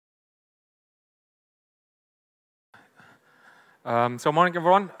Morning,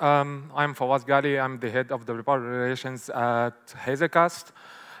 everyone. I'm Fawaz Ghali. I'm the head of the report relations at Hazelcast.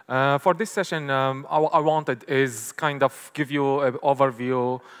 For this session, what I wanted is kind of give you an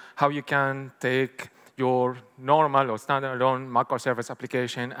overview how you can take your normal or standalone microservice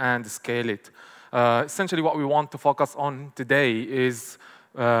application and scale it. Essentially, what we want to focus on today is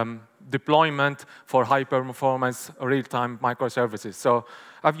deployment for high-performance real-time microservices. So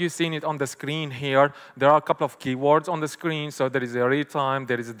have you seen it on the screen here? There are a couple of keywords on the screen. So there is a real-time,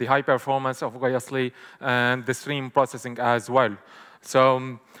 there is the high-performance, obviously, and the stream processing as well.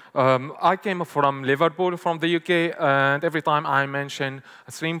 So I came from Liverpool, from the UK, and every time I mention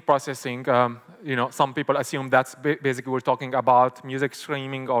stream processing, some people assume that's basically we're talking about music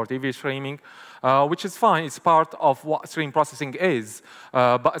streaming or TV streaming, which is fine. It's part of what stream processing is.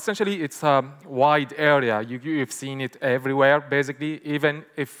 But essentially, it's a wide area. You've seen it everywhere, basically, even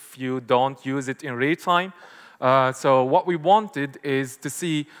if you don't use it in real time. So what we wanted is to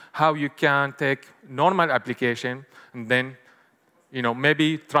see how you can take normal application and then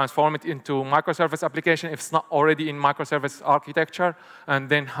maybe transform it into microservice application if it's not already in microservice architecture, and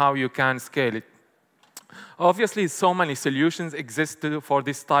then how you can scale it. Obviously, so many solutions exist for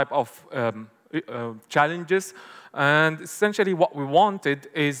this type of challenges. And essentially, what we wanted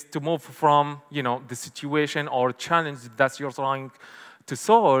is to move from the situation or challenge that you're trying to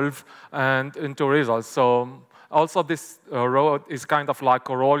solve and into results. So also, this road is kind of like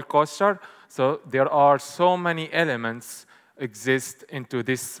a roller coaster. So there are so many elements exist into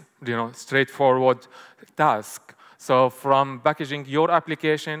this straightforward task. So from packaging your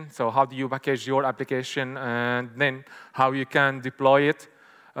application, so how do you package your application, and then how you can deploy it,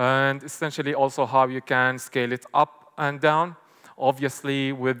 and essentially also how you can scale it up and down,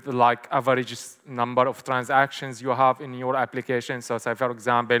 obviously with like average number of transactions you have in your application. So say, for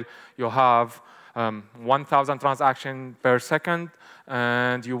example, you have 1,000 transactions per second,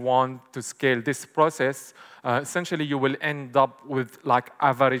 and you want to scale this process, essentially you will end up with like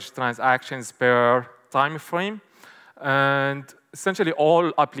average transactions per time frame. And essentially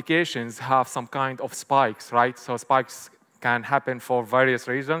all applications have some kind of spikes, right? So spikes can happen for various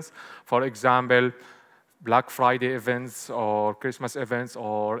reasons. For example, Black Friday events or Christmas events,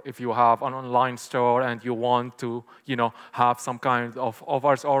 or if you have an online store and you want to have some kind of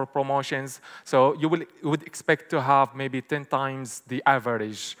offers or promotions. So you would expect to have maybe 10 times the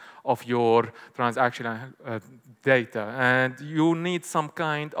average of your transaction data. And you need some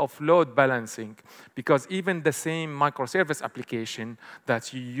kind of load balancing, because even the same microservice application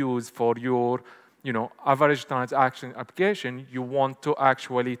that you use for your average transaction application, you want to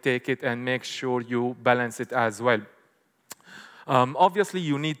actually take it and make sure you balance it as well. Obviously,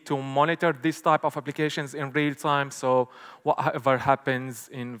 you need to monitor this type of applications in real time. So whatever happens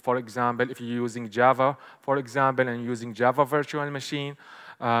in, for example, if you're using Java, for example, and using Java virtual machine,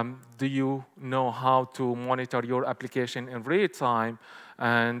 do you know how to monitor your application in real time?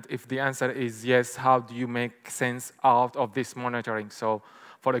 And if the answer is yes, how do you make sense out of this monitoring? So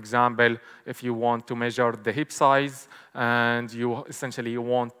for example, if you want to measure the heap size and you essentially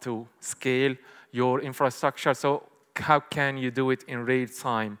want to scale your infrastructure, so how can you do it in real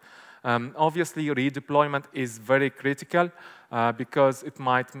time? Obviously, redeployment is very critical because it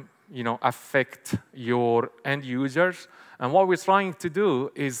might affect your end users. And what we're trying to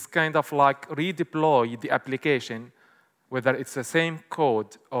do is kind of like redeploy the application, whether it's the same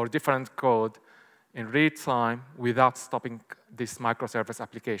code or different code, in real time without stopping this microservice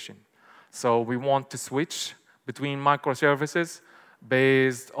application. So we want to switch between microservices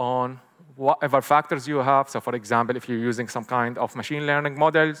based on whatever factors you have. So for example, if you're using some kind of machine learning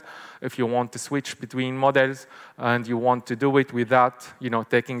models, if you want to switch between models and you want to do it without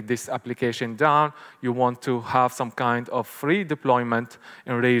taking this application down, you want to have some kind of free deployment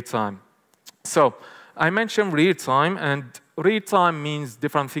in real time. So I mentioned real time, and real time means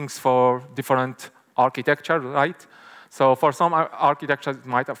different things for different architecture, right? So for some architectures, it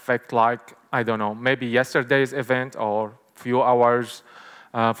might affect like, I don't know, maybe yesterday's event or few hours.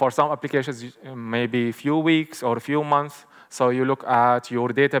 For some applications, maybe a few weeks or a few months. So you look at your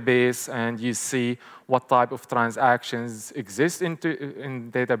database and you see what type of transactions exist in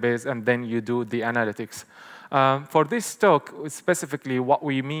database, and then you do the analytics. For this talk, specifically what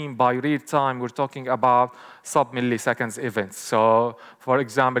we mean by real time, we're talking about sub-milliseconds events. So for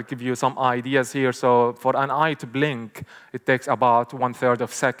example, give you some ideas here. So for an eye to blink, it takes about 1/3 of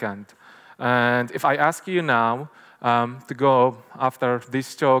a second. And if I ask you now to go after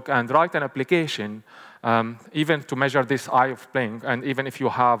this talk and write an application, even to measure this eye of blink, and even if you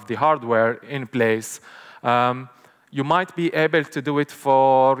have the hardware in place, you might be able to do it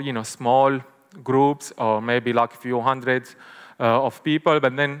for small groups or maybe like a few hundred of people.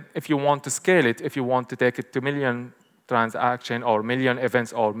 But then if you want to scale it, if you want to take it to million transaction or million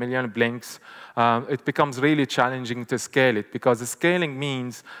events or million blinks, it becomes really challenging to scale it, because the scaling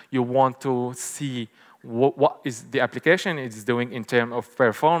means you want to see what is the application is doing in terms of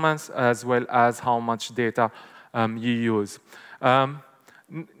performance, as well as how much data you use.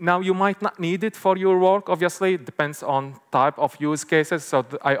 Now, you might not need it for your work, obviously. It depends on type of use cases. So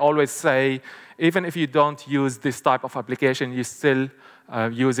I always say, even if you don't use this type of application, you still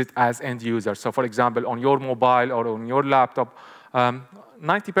use it as end user. So for example, on your mobile or on your laptop,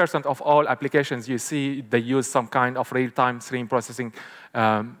 90% of all applications you see, they use some kind of real-time stream processing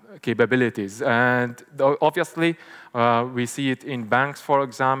capabilities. And obviously, we see it in banks, for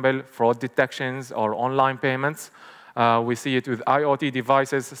example, fraud detections or online payments. We see it with IoT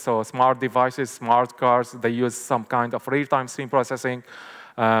devices, so smart devices, smart cars, they use some kind of real-time stream processing.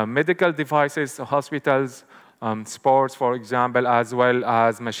 Medical devices, hospitals, sports, for example, as well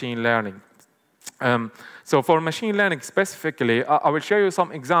as machine learning. So for machine learning specifically, I will show you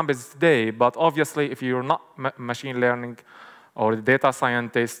some examples today, but obviously if you're not machine learning or data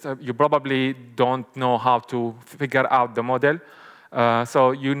scientist, you probably don't know how to figure out the model.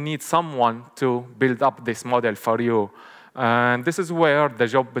 So you need someone to build up this model for you. And this is where the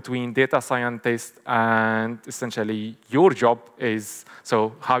job between data scientist and essentially your job is,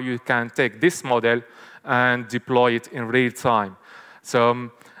 so how you can take this model and deploy it in real time.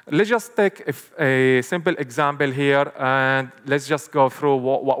 So let's just take a simple example here, and let's just go through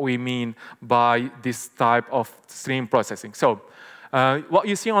what we mean by this type of stream processing. So what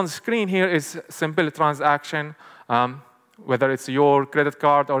you see on the screen here is simple transaction. Whether it's your credit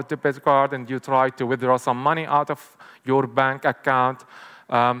card or debit card, and you try to withdraw some money out of your bank account,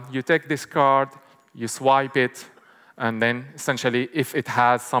 you take this card, you swipe it, and then essentially, if it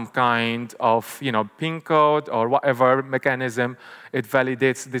has some kind of PIN code or whatever mechanism, it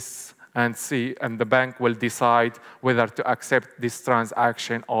validates this and the bank will decide whether to accept this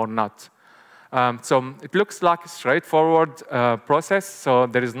transaction or not. So it looks like a straightforward process, so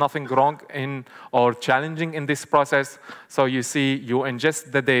there is nothing wrong or challenging in this process. So you see, you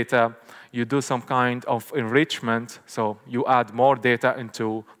ingest the data, you do some kind of enrichment, so you add more data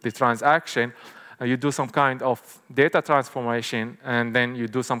into the transaction, you do some kind of data transformation, and then you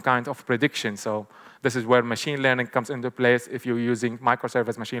do some kind of prediction. So this is where machine learning comes into place if you're using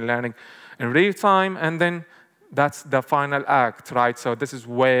microservice machine learning in real time, and then that's the final act, right? So this is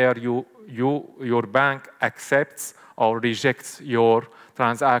where your bank accepts or rejects your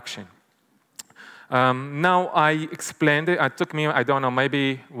transaction. Now I explained it. It took me, I don't know,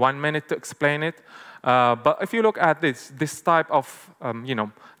 maybe 1 minute to explain it. But if you look at this type of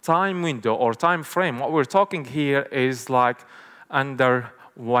time window or time frame, what we're talking here is like under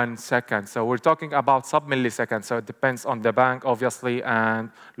 1 second. So we're talking about sub-milliseconds. So it depends on the bank, obviously, and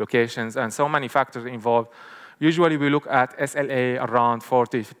locations, and so many factors involved. Usually, we look at SLA around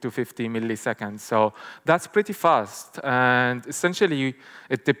 40 to 50 milliseconds. So that's pretty fast. And essentially,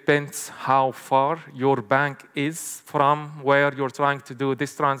 it depends how far your bank is from where you're trying to do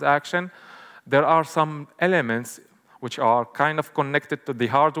this transaction. There are some elements which are kind of connected to the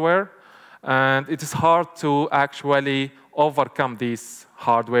hardware. And it is hard to actually overcome these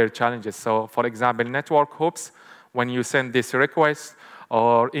hardware challenges. So for example, network hoops, when you send this request,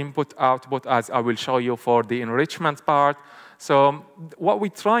 or input-output, as I will show you for the enrichment part. So what we're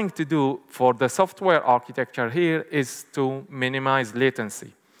trying to do for the software architecture here is to minimize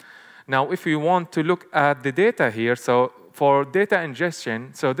latency. Now, if we want to look at the data here, so for data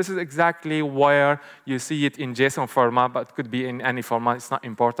ingestion, so this is exactly where you see it in JSON format, but it could be in any format. It's not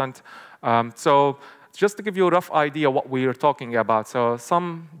important. So just to give you a rough idea what we are talking about, so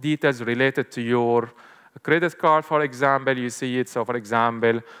some details related to your credit card, for example, you see it. So for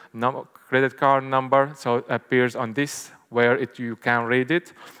example, credit card number, so it appears on this where you can read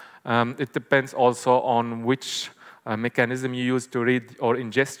it. It depends also on which mechanism you use to read or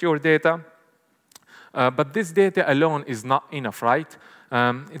ingest your data. But this data alone is not enough, right?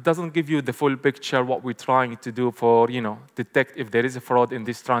 It doesn't give you the full picture what we're trying to do for, detect if there is a fraud in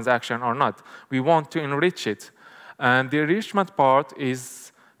this transaction or not. We want to enrich it. And the enrichment part is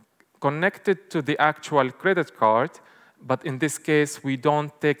connected to the actual credit card, but in this case, we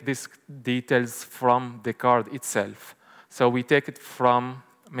don't take these details from the card itself. So we take it from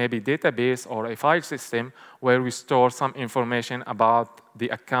maybe database or a file system where we store some information about the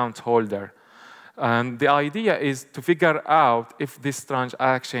account holder. And the idea is to figure out if this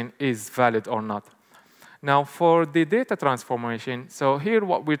transaction is valid or not. Now, for the data transformation, so here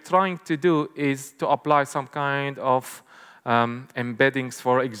what we're trying to do is to apply some kind of embeddings,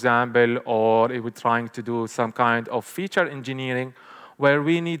 for example, or if we're trying to do some kind of feature engineering, where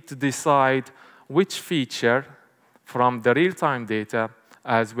we need to decide which feature from the real-time data,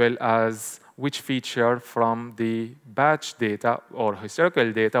 as well as which feature from the batch data or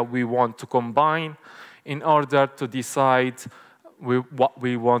historical data we want to combine in order to decide what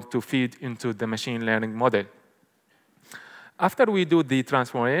we want to feed into the machine learning model. After we do the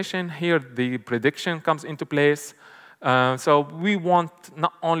transformation, here the prediction comes into place. So we want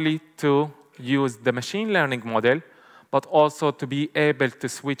not only to use the machine learning model, but also to be able to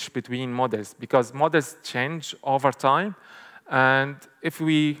switch between models, because models change over time. And if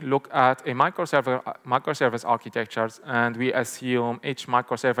we look at a microservice architectures and we assume each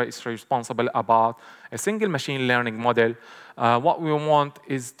microservice is responsible about a single machine learning model, what we want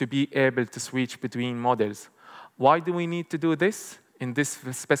is to be able to switch between models. Why do we need to do this in this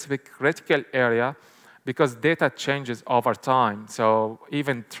specific critical area? Because data changes over time. So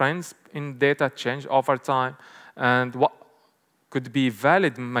even trends in data change over time. And what could be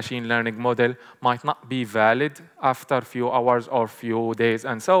valid machine learning model might not be valid after a few hours or few days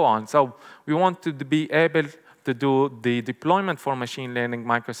and so on. So we want to be able to do the deployment for machine learning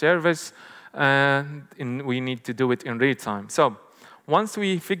microservice, and we need to do it in real time. So once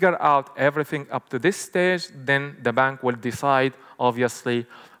we figure out everything up to this stage, then the bank will decide, obviously,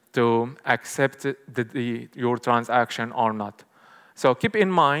 to accept your transaction or not. So keep in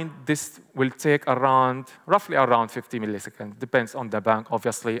mind, this will take roughly around 50 milliseconds. Depends on the bank,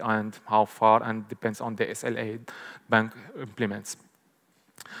 obviously, and how far, and depends on the SLA bank implements.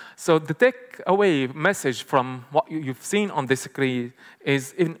 So the takeaway message from what you've seen on the screen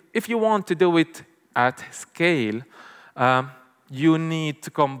is, if you want to do it at scale, you need to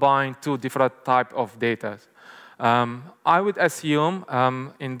combine two different types of data. I would assume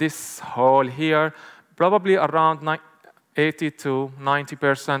in this hall here, probably around 80 to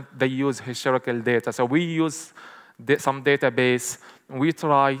 90% they use historical data. So we use some database. We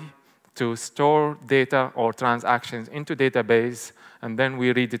try to store data or transactions into database, and then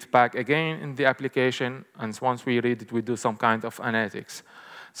we read it back again in the application. And once we read it, we do some kind of analytics.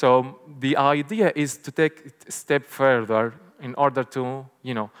 So the idea is to take it a step further in order to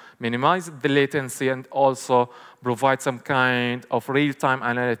minimize the latency and also provide some kind of real-time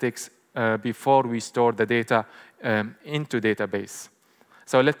analytics before we store the data into database.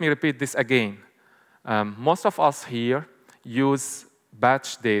 So let me repeat this again. Most of us here use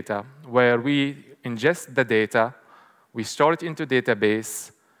batch data, where we ingest the data, we store it into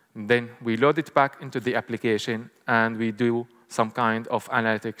database, then we load it back into the application, and we do some kind of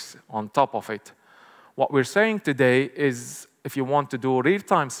analytics on top of it. What we're saying today is, if you want to do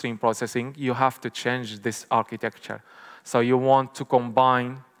real-time stream processing, you have to change this architecture. So you want to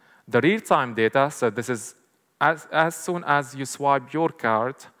combine the real-time data, so this is as soon as you swipe your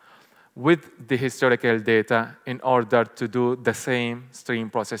card, with the historical data in order to do the same stream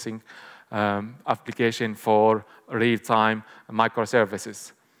processing application for real-time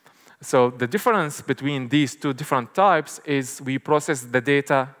microservices. So the difference between these two different types is we process the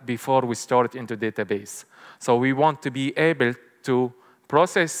data before we store it into database. So we want to be able to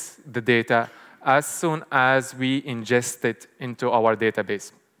process the data as soon as we ingest it into our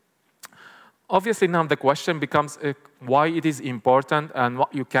database. Obviously, now the question becomes why it is important and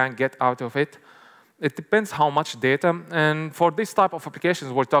what you can get out of it. It depends how much data. And for this type of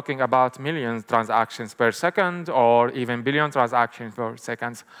applications, we're talking about millions transactions per second or even billion transactions per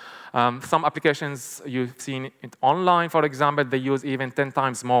second. Some applications you've seen it online, for example, they use even 10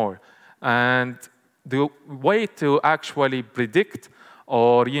 times more. And the way to actually predict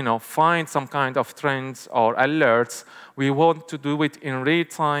or find some kind of trends or alerts, we want to do it in real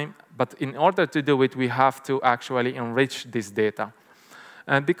time. But in order to do it, we have to actually enrich this data.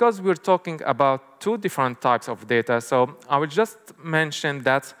 And because we're talking about two different types of data, so I will just mention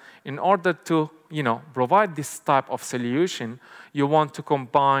that in order to provide this type of solution, you want to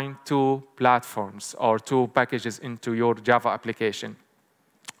combine two platforms or two packages into your Java application.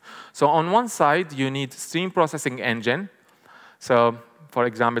 So on one side, you need stream processing engine. So for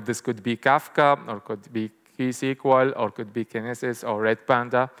example, this could be Kafka, or could be KeySQL, or could be Kinesis or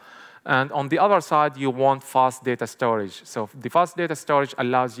Redpanda. And on the other side, you want fast data storage. So the fast data storage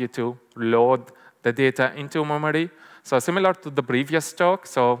allows you to load the data into memory. So similar to the previous talk,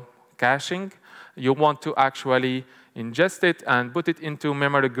 so caching, you want to actually ingest it and put it into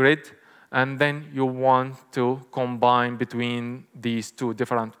memory grid. And then you want to combine between these two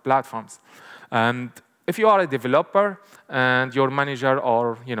different platforms. And if you are a developer and your manager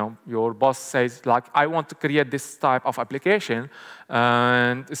or your boss says, like, I want to create this type of application,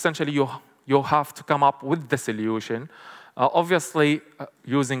 and essentially you have to come up with the solution, Obviously,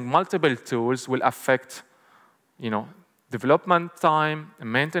 using multiple tools will affect, development time,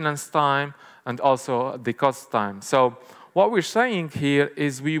 maintenance time, and also the cost time. So what we're saying here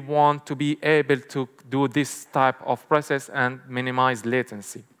is we want to be able to do this type of process and minimize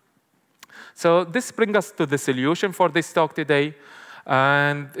latency. So this brings us to the solution for this talk today.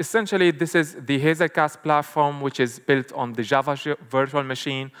 And essentially, this is the Hazelcast platform, which is built on the Java virtual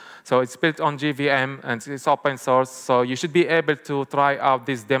machine. So it's built on JVM, and it's open source. So you should be able to try out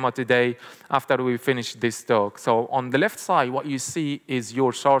this demo today after we finish this talk. So on the left side, what you see is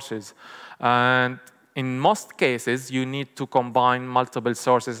your sources. And in most cases, you need to combine multiple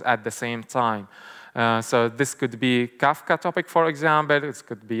sources at the same time. So this could be Kafka topic, for example. It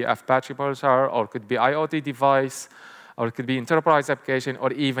could be Apache Pulsar, or it could be IoT device, or it could be enterprise application,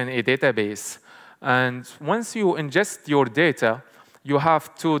 or even a database. And once you ingest your data, you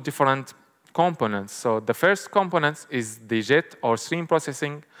have two different components. So the first component is the JIT, or stream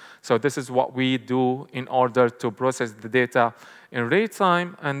processing. So this is what we do in order to process the data in real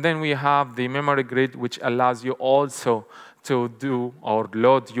time. And then we have the memory grid, which allows you also to do or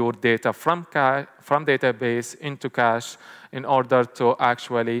load your data from database into cache in order to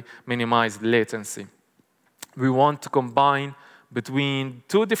actually minimize latency. We want to combine between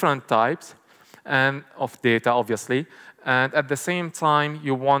two different types of data, obviously. And at the same time,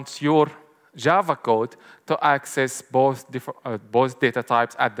 you want your Java code to access both data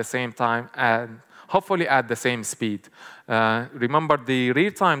types at the same time and hopefully at the same speed. Remember, the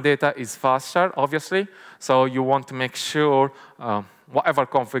real-time data is faster, obviously. So you want to make sure whatever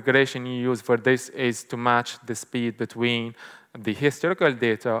configuration you use for this is to match the speed between the historical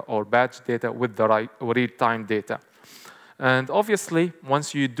data or batch data with the real-time data. And obviously,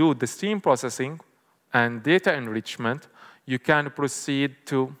 once you do the stream processing and data enrichment, you can proceed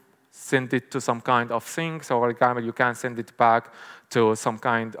to send it to some kind of thing. So, for example, you can send it back to some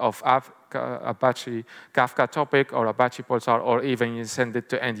kind of Apache Kafka topic or Apache Pulsar, or even you send it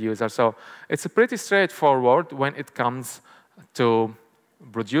to end user. So it's pretty straightforward when it comes to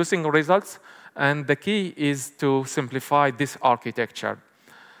producing results. And the key is to simplify this architecture.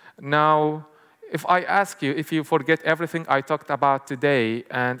 Now, if I ask you, if you forget everything I talked about today,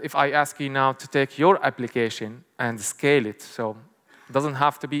 and if I ask you now to take your application and scale it, so it doesn't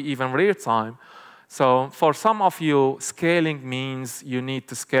have to be even real time. So for some of you, scaling means you need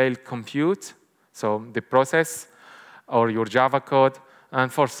to scale compute, so the process or your Java code,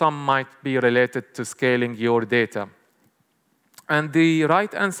 and for some might be related to scaling your data. And the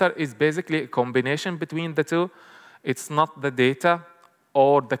right answer is basically a combination between the two. It's not the data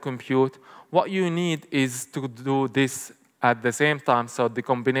or the compute. What you need is to do this at the same time, so the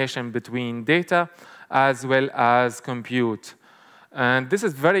combination between data as well as compute. And this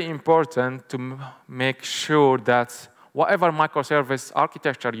is very important to make sure that whatever microservice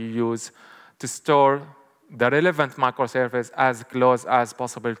architecture you use to store the relevant microservice as close as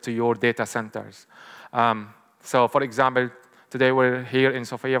possible to your data centers. So for example, today we're here in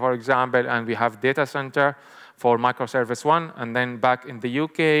Sofia, for example, and we have data center for microservice 1. And then back in the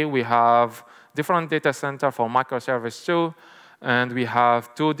UK, we have different data center for microservice 2. And we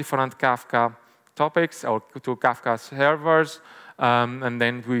have two different Kafka topics or two Kafka servers. And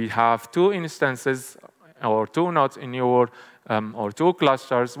then we have two instances or two nodes in your, or two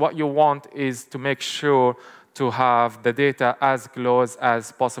clusters. What you want is to make sure to have the data as close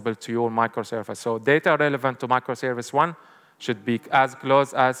as possible to your microservice. So data relevant to microservice 1 should be as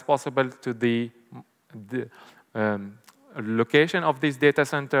close as possible to the location of this data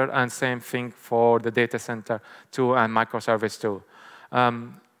center, and same thing for the data center 2 and microservice 2.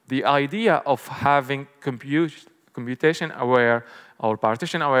 The idea of having computation aware or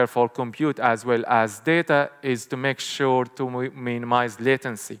partition aware for compute as well as data is to make sure to minimize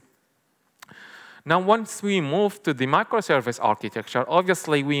latency. Now, once we move to the microservice architecture,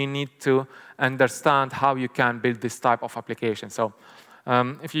 obviously we need to understand how you can build this type of application. So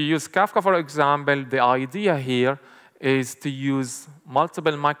if you use Kafka, for example, the idea here is to use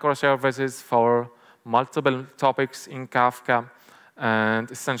multiple microservices for multiple topics in Kafka. And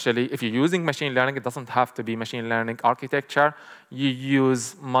essentially, if you're using machine learning, it doesn't have to be machine learning architecture. You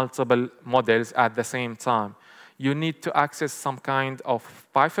use multiple models at the same time. You need to access some kind of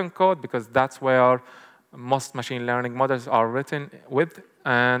Python code, because that's where most machine learning models are written with.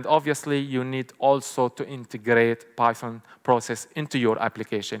 And obviously, you need also to integrate Python process into your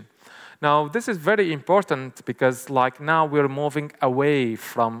application. Now, this is very important because like now we're moving away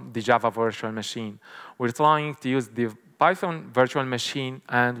from the Java virtual machine. We're trying to use the Python virtual machine,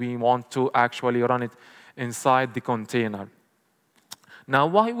 and we want to actually run it inside the container. Now,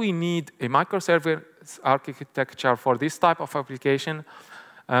 why we need a microservice architecture for this type of application?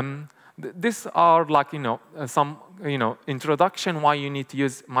 These are like, some, introduction why you need to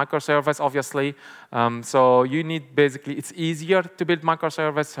use microservice, obviously. So you need basically, it's easier to build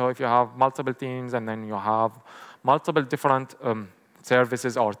microservice. So if you have multiple teams and then you have multiple different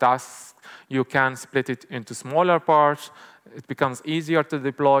services or tasks, you can split it into smaller parts. It becomes easier to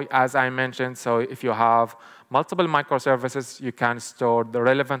deploy, as I mentioned. So if you have multiple microservices, you can store the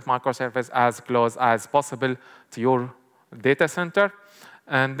relevant microservice as close as possible to your data center.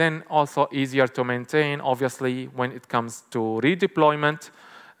 And then also easier to maintain, obviously, when it comes to redeployment.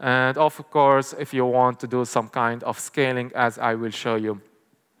 And of course, if you want to do some kind of scaling, as I will show you.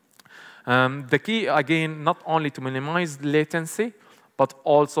 The key, again, not only to minimize latency, but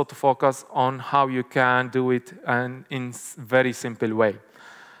also to focus on how you can do it in a very simple way.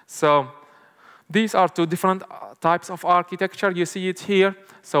 So these are two different types of architecture. You see it here.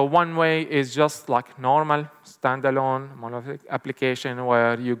 So one way is just like normal standalone monolithic application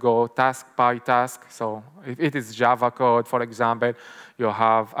where you go task by task. So if it is Java code, for example, you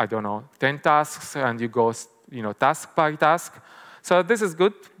have, 10 tasks, and you go task by task. So this is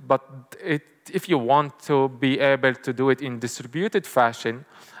good, but if you want to be able to do it in distributed fashion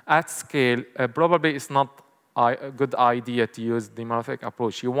at scale, probably it's not a good idea to use the monolithic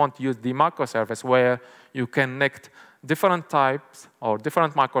approach. You want to use the microservice where you connect different types or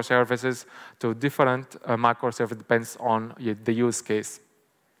different microservices to different microservices, depends on the use case.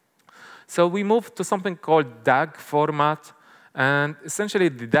 So we move to something called DAG format. And essentially,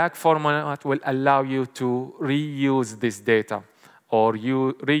 the DAG format will allow you to reuse this data or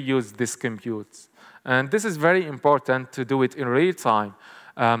you reuse this compute. And this is very important to do it in real time.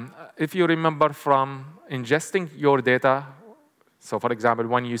 If you remember from ingesting your data, so for example,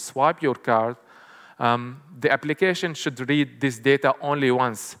 when you swipe your card, the application should read this data only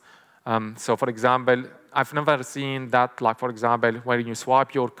once. So for example, I've never seen that, like for example, when you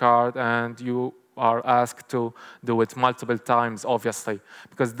swipe your card and you are asked to do it multiple times, obviously,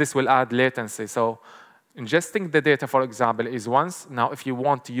 because this will add latency. So ingesting the data, for example, is once. Now, if you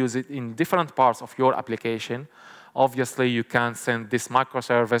want to use it in different parts of your application, obviously, you can send this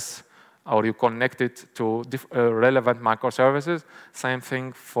microservice or you connect it to relevant microservices. Same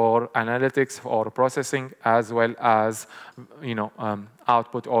thing for analytics or processing, as well as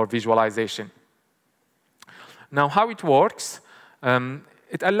output or visualization. Now, how it works,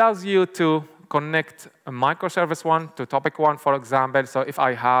 it allows you to connect a microservice one to topic one, for example. So if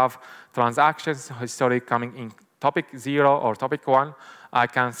I have transactions history coming in topic 0 or topic 1, I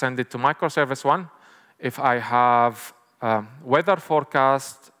can send it to microservice 1. If I have weather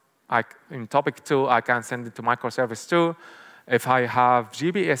forecast in topic 2, I can send it to microservice 2. If I have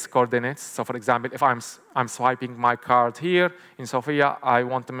GPS coordinates, so for example, if I'm swiping my card here in Sofia, I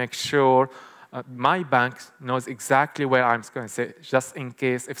want to make sure my bank knows exactly where I'm going to say, just in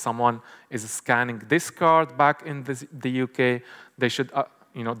case if someone is scanning this card back in the UK, they should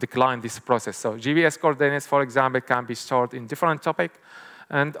decline this process. So GPS coordinates, for example, can be stored in different topics.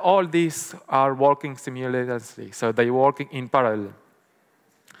 And all these are working simultaneously, so they're working in parallel.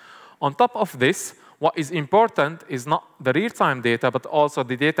 On top of this, what is important is not the real-time data, but also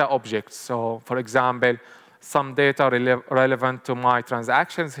the data objects. So for example, some data relevant to my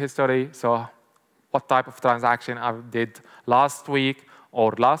transactions history, so what type of transaction I did last week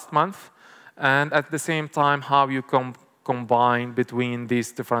or last month, and at the same time, how you combine between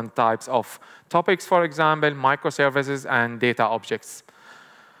these different types of topics, for example, microservices and data objects.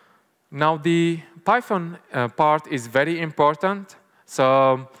 Now, the Python part is very important.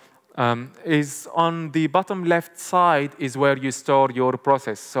 So is on the bottom left side is where you store your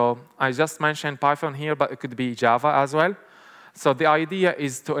process. So I just mentioned Python here, but it could be Java as well. So the idea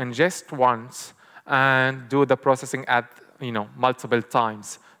is to ingest once and do the processing at multiple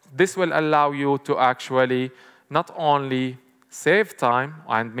times. This will allow you to actually not only save time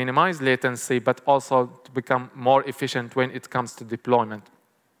and minimize latency, but also to become more efficient when it comes to deployment.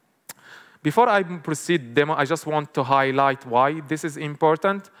 Before I proceed demo, I just want to highlight why this is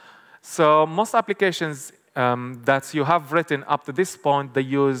important. So most applications that you have written up to this point, they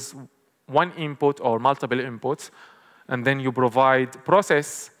use one input or multiple inputs, and then you provide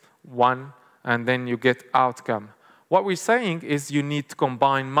process one, and then you get outcome. What we're saying is you need to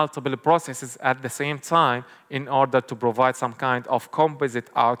combine multiple processes at the same time in order to provide some kind of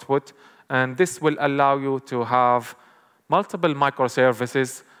composite output, and this will allow you to have multiple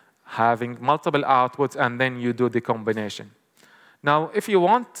microservices having multiple outputs, and then you do the combination. Now, if you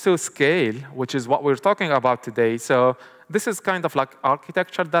want to scale, which is what we're talking about today, so this is kind of like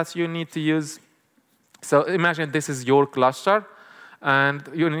architecture that you need to use. So imagine this is your cluster, And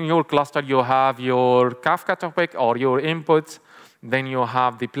in your cluster, you have your Kafka topic or your input. Then you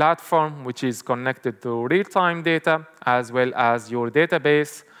have the platform, which is connected to real-time data, as well as your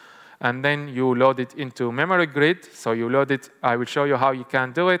database. And then you load it into memory grid. So you load it. I will show you how you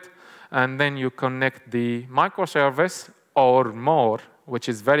can do it. And then you connect the microservice or more, which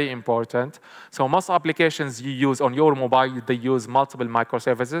is very important. So most applications you use on your mobile, they use multiple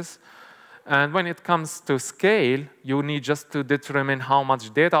microservices. And when it comes to scale, you need just to determine how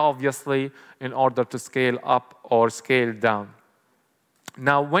much data, obviously, in order to scale up or scale down.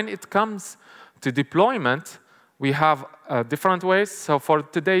 Now, when it comes to deployment, we have different ways. So for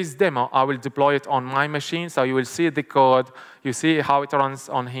today's demo, I will deploy it on my machine. So you will see the code. You see how it runs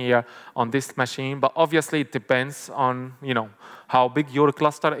on here on this machine. But obviously, it depends on how big your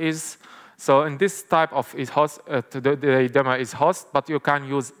cluster is. So in this type of host, the demo is host, but you can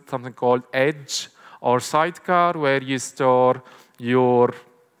use something called edge or sidecar, where you store your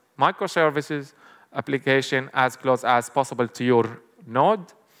microservices application as close as possible to your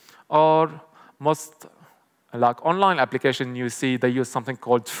node. Or most like online application, you see they use something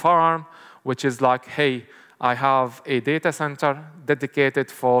called farm, which is like, hey, I have a data center dedicated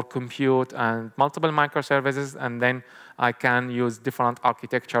for compute and multiple microservices, and then I can use different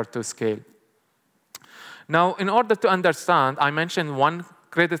architecture to scale. Now, in order to understand, I mentioned one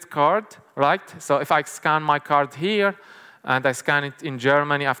credit card, right? So if I scan my card here, and I scan it in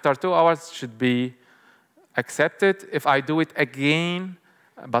Germany after 2 hours, it should be accepted. If I do it again,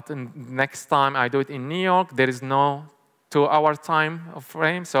 but next time I do it in New York, there is no 2-hour time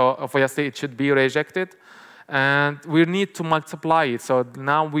frame, so obviously it should be rejected. And we need to multiply it. So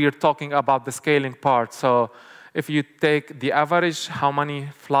now we are talking about the scaling part. So if you take the average, how many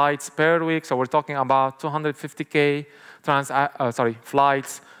flights per week, so we're talking about 250K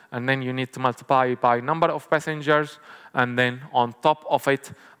flights, and then you need to multiply it by number of passengers, and then on top of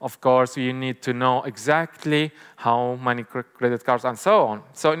it, of course, you need to know exactly how many credit cards and so on.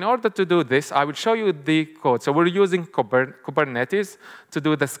 So in order to do this, I will show you the code. So we're using Kubernetes to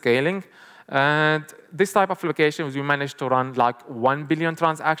do the scaling. And this type of applications, we managed to run like 1 billion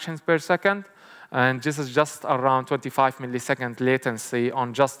transactions per second. And this is just around 25 millisecond latency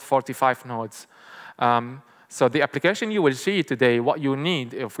on just 45 nodes. So the application you will see today, what you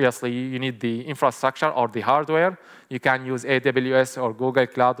need, obviously, you need the infrastructure or the hardware. You can use AWS or Google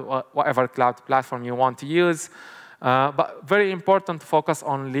Cloud, whatever cloud platform you want to use. But very important to focus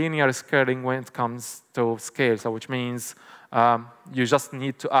on linear scaling when it comes to scale, so which means you just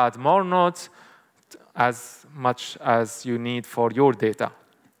need to add more nodes as much as you need for your data.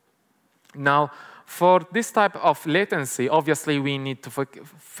 Now, for this type of latency, obviously, we need to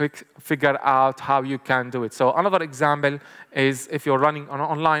figure out how you can do it. So another example is if you're running an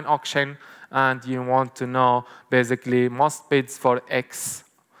online auction and you want to know basically most bids for X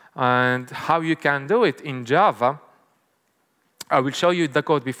and how you can do it in Java. I will show you the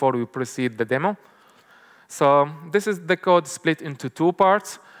code before we proceed the demo. So this is the code split into 2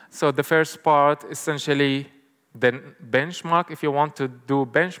 parts. So the first part, essentially, the benchmark, if you want to do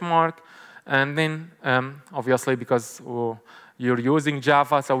benchmark. And then, obviously, because you're using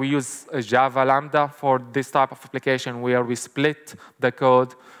Java, so we use a Java Lambda for this type of application where we split the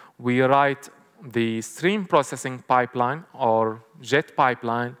code. We write the stream processing pipeline or JET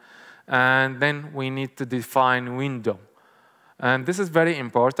pipeline, and then we need to define window. And this is very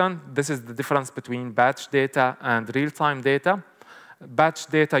important. This is the difference between batch data and real-time data. Batch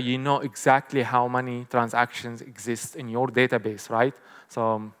data, you know exactly how many transactions exist in your database, right?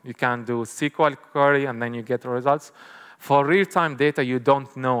 So you can do SQL query, and then you get the results. For real-time data, you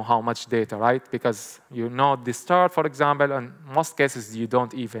don't know how much data, right? Because you know the start, for example, and in most cases, you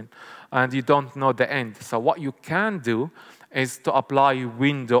don't even. And you don't know the end. So what you can do is to apply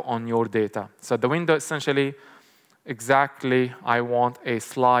window on your data. So the window, essentially, exactly, I want a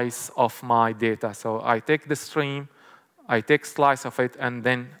slice of my data. So I take the stream, I take slice of it, and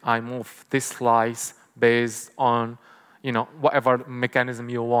then I move this slice based on whatever mechanism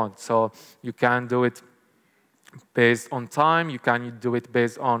you want. So you can do it based on time, you can do it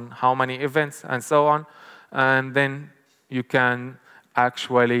based on how many events, and so on. And then you can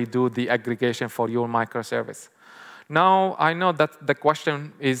actually do the aggregation for your microservice. Now, I know that the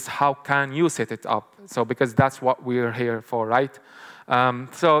question is, how can you set it up? So because that's what we're here for, right?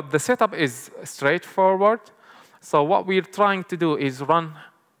 So the setup is straightforward. So what we're trying to do is run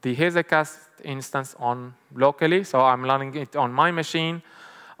the Hazelcast instance on locally. So I'm running it on my machine.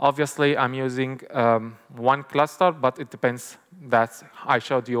 Obviously, I'm using one cluster, but it depends. I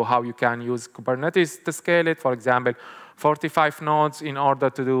showed you how you can use Kubernetes to scale it. For example, 45 nodes in order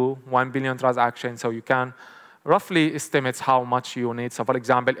to do 1 billion transactions. So you can roughly estimates how much you need. So for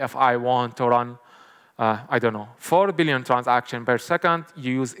example, if I want to run, I don't know, 4 billion transactions per second,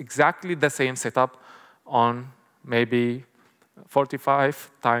 you use exactly the same setup on maybe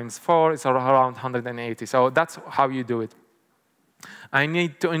 45 times 4 is around 180. So that's how you do it. I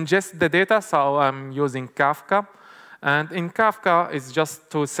need to ingest the data, so I'm using Kafka. And in Kafka, it's just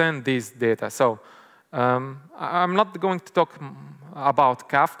to send these data. So I'm not going to talk about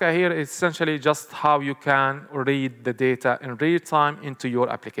Kafka here. It's essentially just how you can read the data in real time into your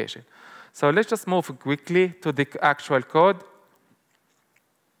application. So let's just move quickly to the actual code.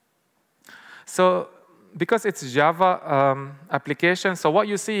 So because it's Java application, so what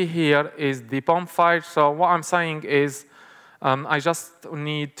you see here is the POM file. So what I'm saying is I just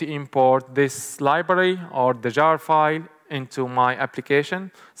need to import this library or the jar file into my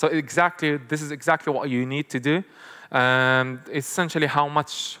application. So this is exactly what you need to do. Essentially how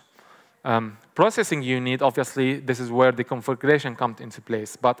much processing you need. Obviously, this is where the configuration comes into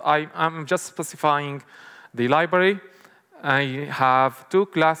place. But I'm just specifying the library. I have two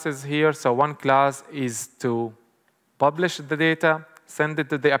classes here. So one class is to publish the data, send it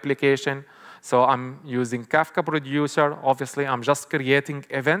to the application. So I'm using Kafka producer. Obviously, I'm just creating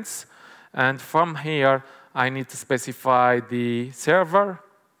events. And from here, I need to specify the server,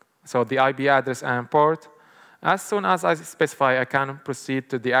 so the IP address and port. As soon as I specify, I can proceed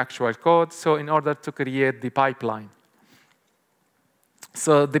to the actual code. So in order to create the pipeline.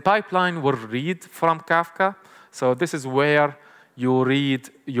 So the pipeline will read from Kafka. So this is where you read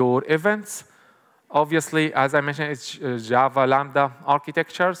your events. Obviously, as I mentioned, it's Java Lambda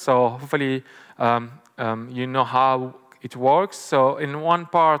architecture. So hopefully, you know how it works. So in one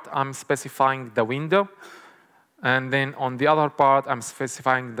part, I'm specifying the window. And then on the other part, I'm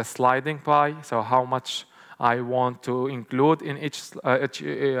specifying the sliding pie. So how much I want to include in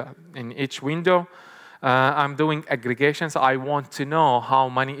each window. I'm doing aggregation. So I want to know how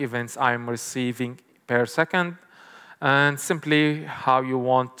many events I'm receiving per second. And simply how you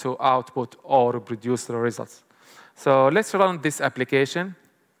want to output or produce the results. So let's run this application.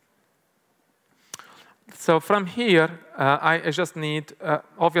 So from here, I just need,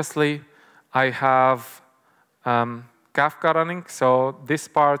 obviously, I have Kafka running. So this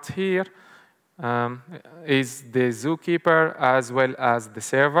part here is the zookeeper as well as the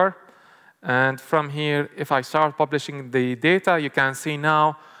server. And from here, if I start publishing the data, you can see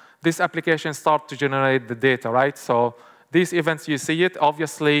now this application starts to generate the data, right? So these events, you see it.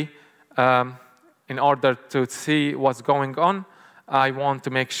 Obviously, in order to see what's going on, I want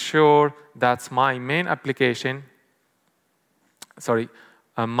to make sure that my main application,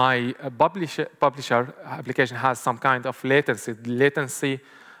 my publisher application has some kind of latency. Latency,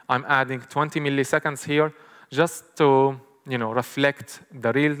 I'm adding 20 milliseconds here just to reflect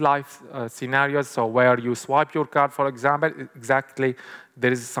the real-life scenarios. So where you swipe your card, for example, exactly,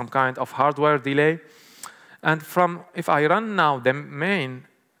 there is some kind of hardware delay. And if I run now the main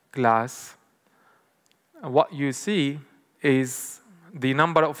class, what you see is the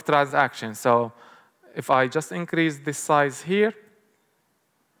number of transactions. So if I just increase this size here,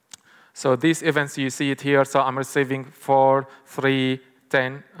 so these events, you see it here. So I'm receiving 4, 3,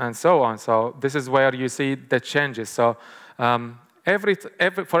 10, and so on. So this is where you see the changes. So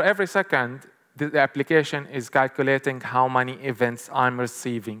for every second, the application is calculating how many events I'm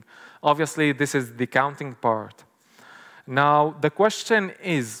receiving. Obviously, this is the counting part. Now, the question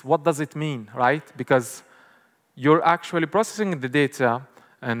is, what does it mean, right? Because you're actually processing the data,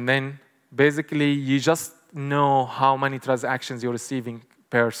 and then basically you just know how many transactions you're receiving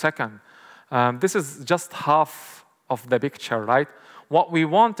per second. This is just half of the picture, right? What we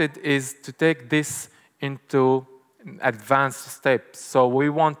wanted is to take this into advanced steps. So we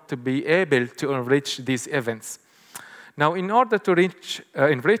want to be able to enrich these events. Now, in order to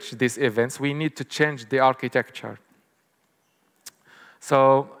enrich these events, we need to change the architecture.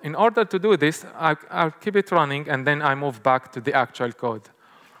 So in order to do this, I'll keep it running, and then I move back to the actual code.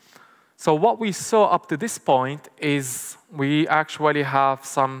 So what we saw up to this point is we actually have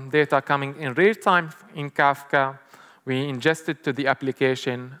some data coming in real time in Kafka. We ingest it to the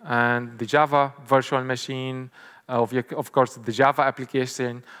application, and the Java virtual machine, of course, the Java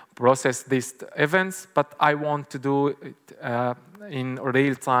application process these events, but I want to do it in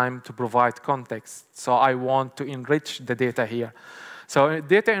real time to provide context. So I want to enrich the data here. So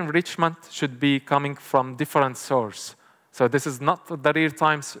data enrichment should be coming from different sources. So this is not the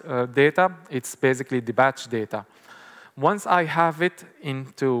real-time data. It's basically the batch data. Once I have it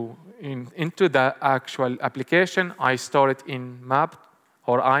into the actual application, I store it in map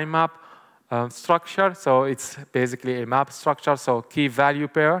or IMAP structure. So it's basically a map structure, so key value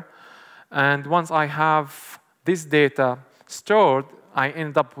pair. And once I have this data stored, I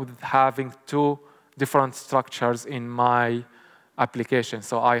end up with having two different structures in my application.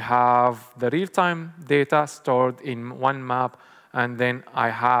 So I have the real-time data stored in one map, and then I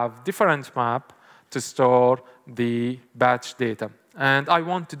have different map to store the batch data. And I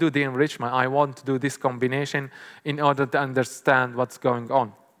want to do the enrichment. I want to do this combination in order to understand what's going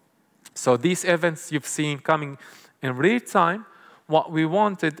on. So these events you've seen coming in real time, what we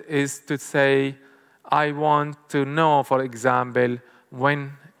wanted is to say, I want to know, for example,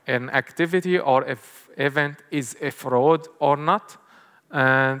 when an activity or if event is a fraud or not.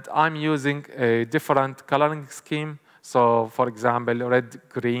 And I'm using a different coloring scheme. So for example, red,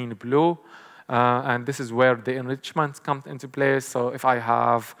 green, blue. And this is where the enrichment comes into place. So if I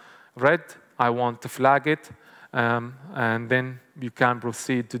have red, I want to flag it. And then you can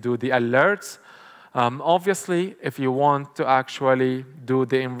proceed to do the alerts. Obviously, if you want to actually do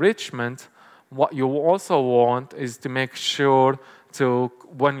the enrichment, what you also want is to make sure to,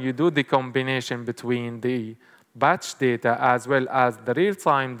 when you do the combination between the batch data as well as the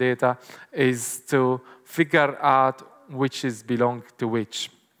real-time data, is to figure out which is belong to which.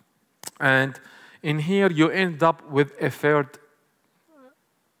 And in here, you end up with a third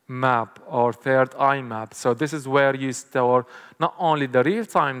map or third eye map. So this is where you store not only the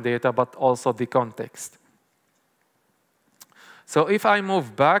real-time data, but also the context. So if I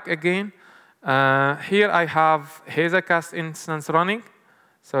move back again, here I have Hazelcast instance running.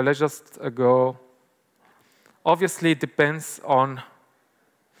 So let's just go. Obviously, it depends on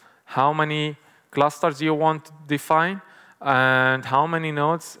how many clusters you want to define and how many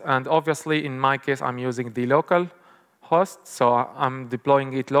nodes. And obviously, in my case, I'm using the local host. So I'm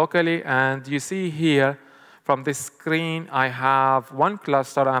deploying it locally. And you see here from this screen, I have one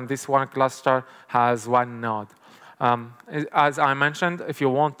cluster, and this one cluster has one node. As I mentioned, if you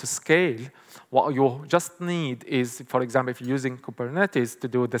want to scale, what you just need is, for example, if you're using Kubernetes to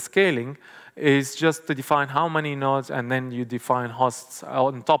do the scaling, is just to define how many nodes, and then you define hosts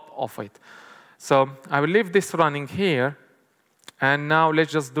on top of it. So I will leave this running here, and now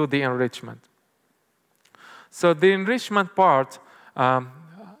let's just do the enrichment. So the enrichment part,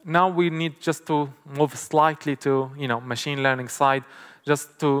 now we need just to move slightly to machine learning side,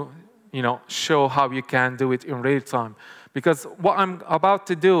 just to show how you can do it in real time. Because what I'm about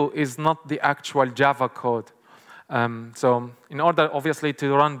to do is not the actual Java code. So in order, obviously,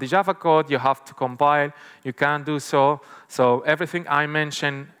 to run the Java code, you have to compile. You can do so. So everything I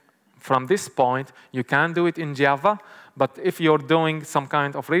mentioned from this point, you can do it in Java. But if you're doing some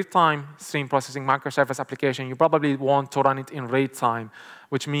kind of real-time stream processing microservice application, you probably want to run it in real time,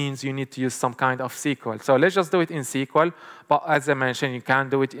 which means you need to use some kind of SQL. So let's just do it in SQL. But as I mentioned, you can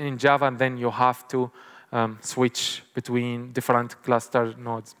do it in Java, and then you have to switch between different cluster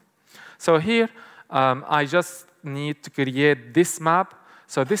nodes. So here, I just need to create this map.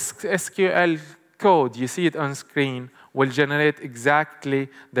 So this SQL code, you see it on screen, will generate exactly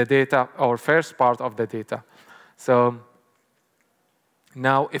the data, or first part of the data. So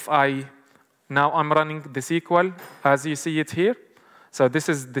now I'm running the SQL as you see it here. So this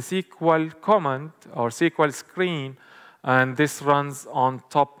is the SQL command or SQL screen, and this runs on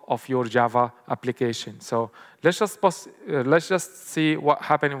top of your Java application. So let's just see what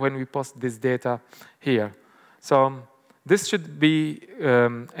happens when we post this data here. So this should be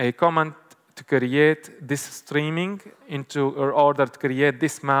a command to create this streaming in order to create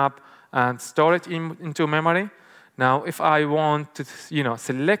this map and store it into memory. Now, if I want to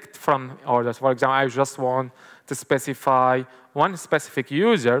select from orders, for example, I just want to specify one specific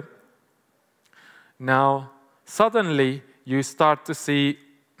user, now suddenly you start to see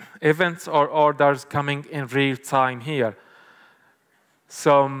events or orders coming in real time here.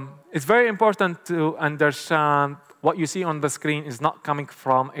 So it's very important to understand what you see on the screen is not coming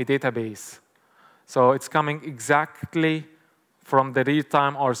from a database. So it's coming exactly from the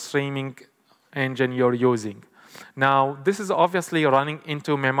real-time or streaming engine you're using. Now, this is obviously running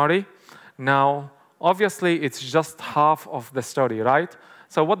into memory. Now, obviously, it's just half of the story, right?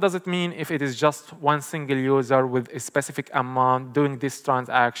 So what does it mean if it is just one single user with a specific amount doing this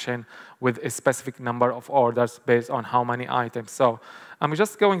transaction with a specific number of orders based on how many items? So I'm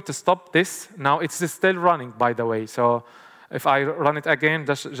just going to stop this. Now, it's still running, by the way. So if I run it again,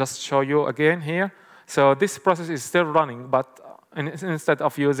 just show you again here. So this process is still running, but instead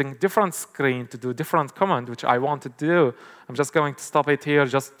of using different screen to do different command, which I wanted to do, I'm just going to stop it here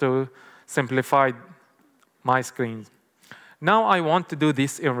just to simplify my screen. Now I want to do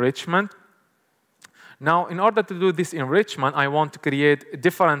this enrichment. Now, in order to do this enrichment, I want to create a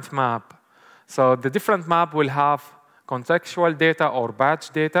different map. So the different map will have contextual data or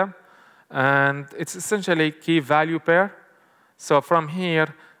batch data. and it's essentially key value pair. So from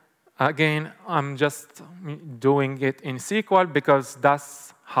here, again, I'm just doing it in SQL because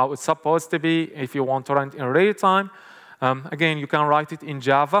that's how it's supposed to be if you want to run it in real time. Again, you can write it in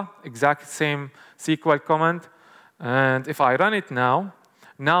Java, exact same SQL command. And if I run it now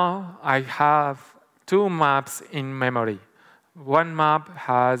I have two maps in memory. One map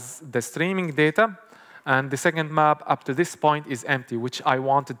has the streaming data, and the second map up to this point is empty, which I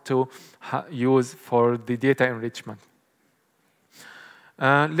wanted to use for the data enrichment.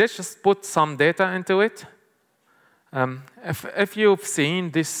 Let's just put some data into it. If you've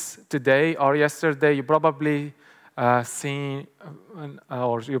seen this today or yesterday, you probably you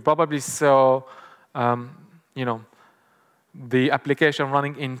probably saw, the application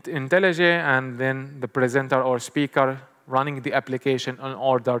running in IntelliJ, and then the presenter or speaker running the application in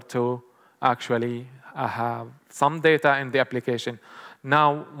order to actually have some data in the application.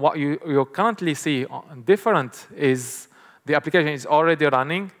 Now, what you currently see different is the application is already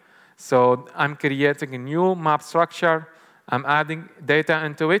running. So I'm creating a new map structure. I'm adding data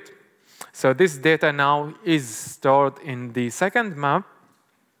into it. So this data now is stored in the second map.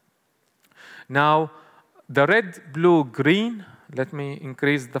 Now, the red, blue, green, let me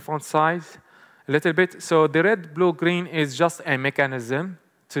increase the font size a little bit. So the red, blue, green is just a mechanism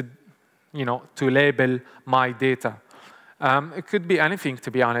to label my data. It could be anything,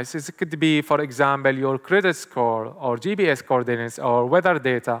 to be honest. It could be, for example, your credit score or GPS coordinates or weather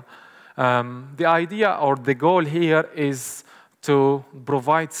data. The idea or the goal here is to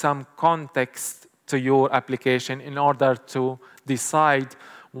provide some context to your application in order to decide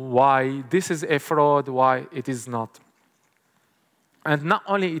why this is a fraud, why it is not. And not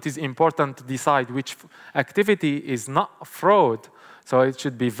only it is important to decide which activity is not fraud, so it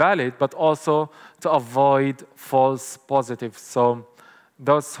should be valid, but also to avoid false positives. So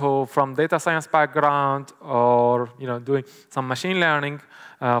those who from data science background or doing some machine learning,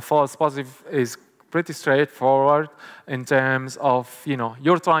 false positive is pretty straightforward in terms of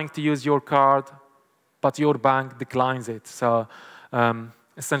you're trying to use your card, but your bank declines it. So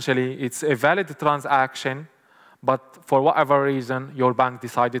essentially, it's a valid transaction, but for whatever reason, your bank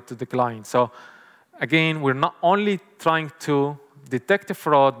decided to decline. So again, we're not only trying to detect a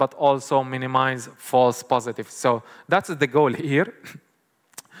fraud, but also minimize false positives. So that's the goal here.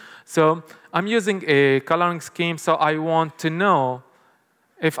 So I'm using a coloring scheme, so I want to know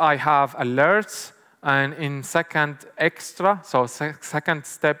if I have alerts, and in second extra, so second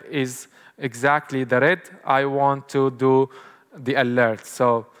step is exactly the red, I want to do the alert.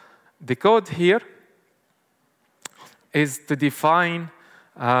 So the code here is to define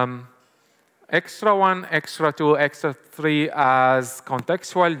extra 1, extra 2, extra 3 as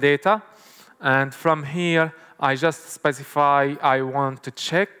contextual data. And from here, I just specify I want to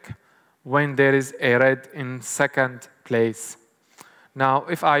check when there is a red in second place. Now,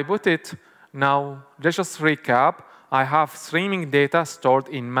 if I put it, now let's just recap. I have streaming data stored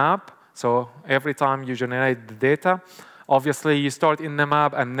in map. So every time you generate the data, obviously you store it in the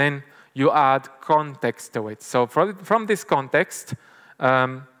map, and then you add context to it. So from this context,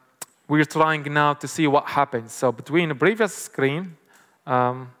 we're trying now to see what happens. So between the previous screen,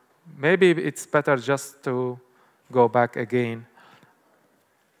 maybe it's better just to go back again.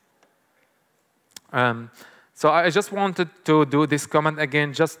 So I just wanted to do this comment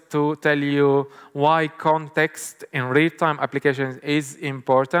again just to tell you why context in real-time applications is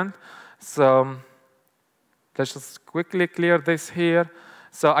important. So let's just quickly clear this here.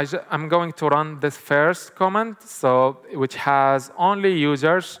 So I'm going to run this first command, which has only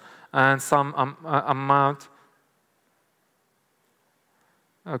users and some amount.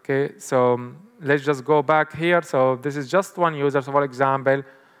 OK, so let's just go back here. So this is just one user. So for example,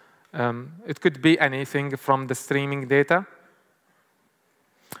 it could be anything from the streaming data.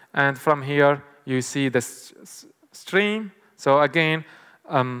 And from here, you see the stream. So again,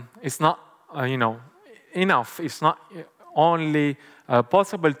 it's not enough. It's not only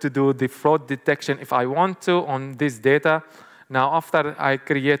possible to do the fraud detection if I want to on this data. Now, after I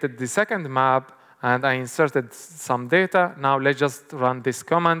created the second map and I inserted some data, now let's just run this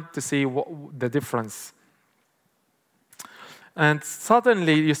command to see the difference. And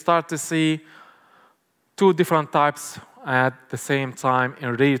suddenly, you start to see two different types at the same time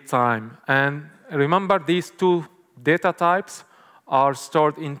in real time. And remember, these two data types are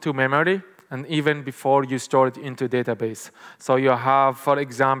stored into memory, and even before you store it into database. So you have, for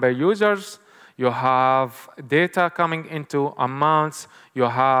example, users. You have data coming into amounts. You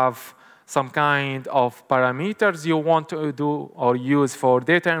have some kind of parameters you want to do or use for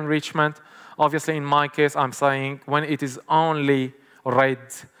data enrichment. Obviously, in my case, I'm saying when it is only red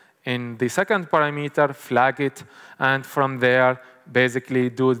in the second parameter, flag it, and from there, basically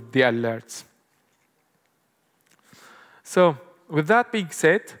do the alerts. So with that being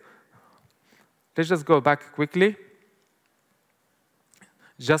said, let's just go back quickly.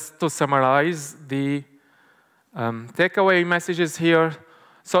 Just to summarize the takeaway messages here.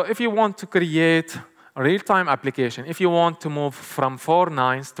 So if you want to create a real-time application, if you want to move from 4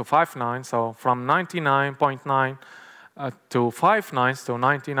 nines to 5 nines, so from 99.9 to 5 nines to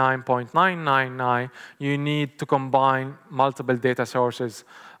 99.999, you need to combine multiple data sources.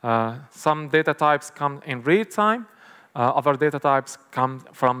 Some data types come in real time. Other data types come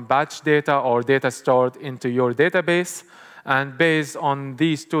from batch data or data stored into your database. And based on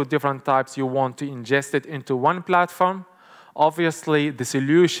these two different types, you want to ingest it into one platform. Obviously, the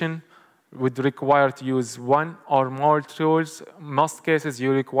solution would require to use one or more tools. In most cases,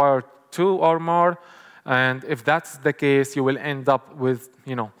 you require 2 or more. And if that's the case, you will end up with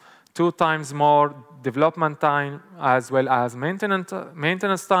 2 times more development time as well as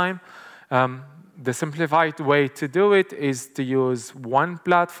maintenance time. The simplified way to do it is to use one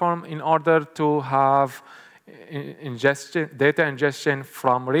platform in order to have data ingestion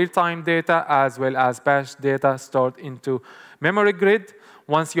from real-time data as well as batch data stored into memory grid.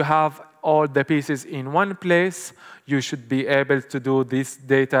 Once you have all the pieces in one place, you should be able to do this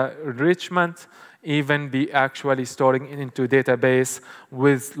data enrichment, even be actually storing it into database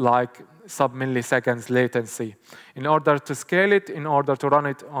with like sub-milliseconds latency. In order to scale it, in order to run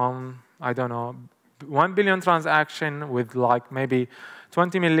it on, I don't know, 1 billion transaction with like maybe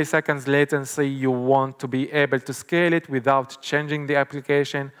 20 milliseconds latency, you want to be able to scale it without changing the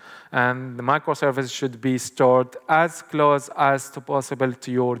application. And the microservice should be stored as close as possible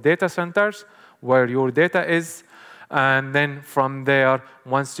to your data centers, where your data is. And then from there,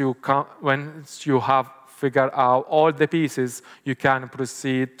 once you have figured out all the pieces, you can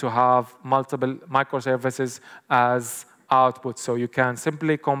proceed to have multiple microservices as output. So you can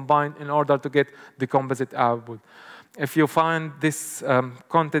simply combine in order to get the composite output. If you find this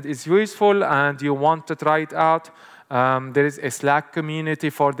content is useful and you want to try it out, there is a Slack community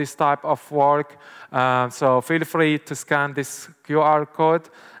for this type of work. So feel free to scan this QR code.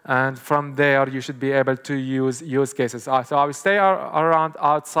 And from there, you should be able to use cases. So I will stay around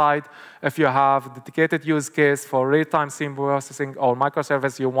outside. If you have a dedicated use case for real-time stream processing or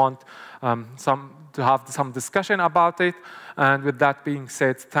microservice, you want to have some discussion about it. And with that being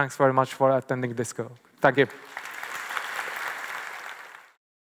said, thanks very much for attending this call. Thank you.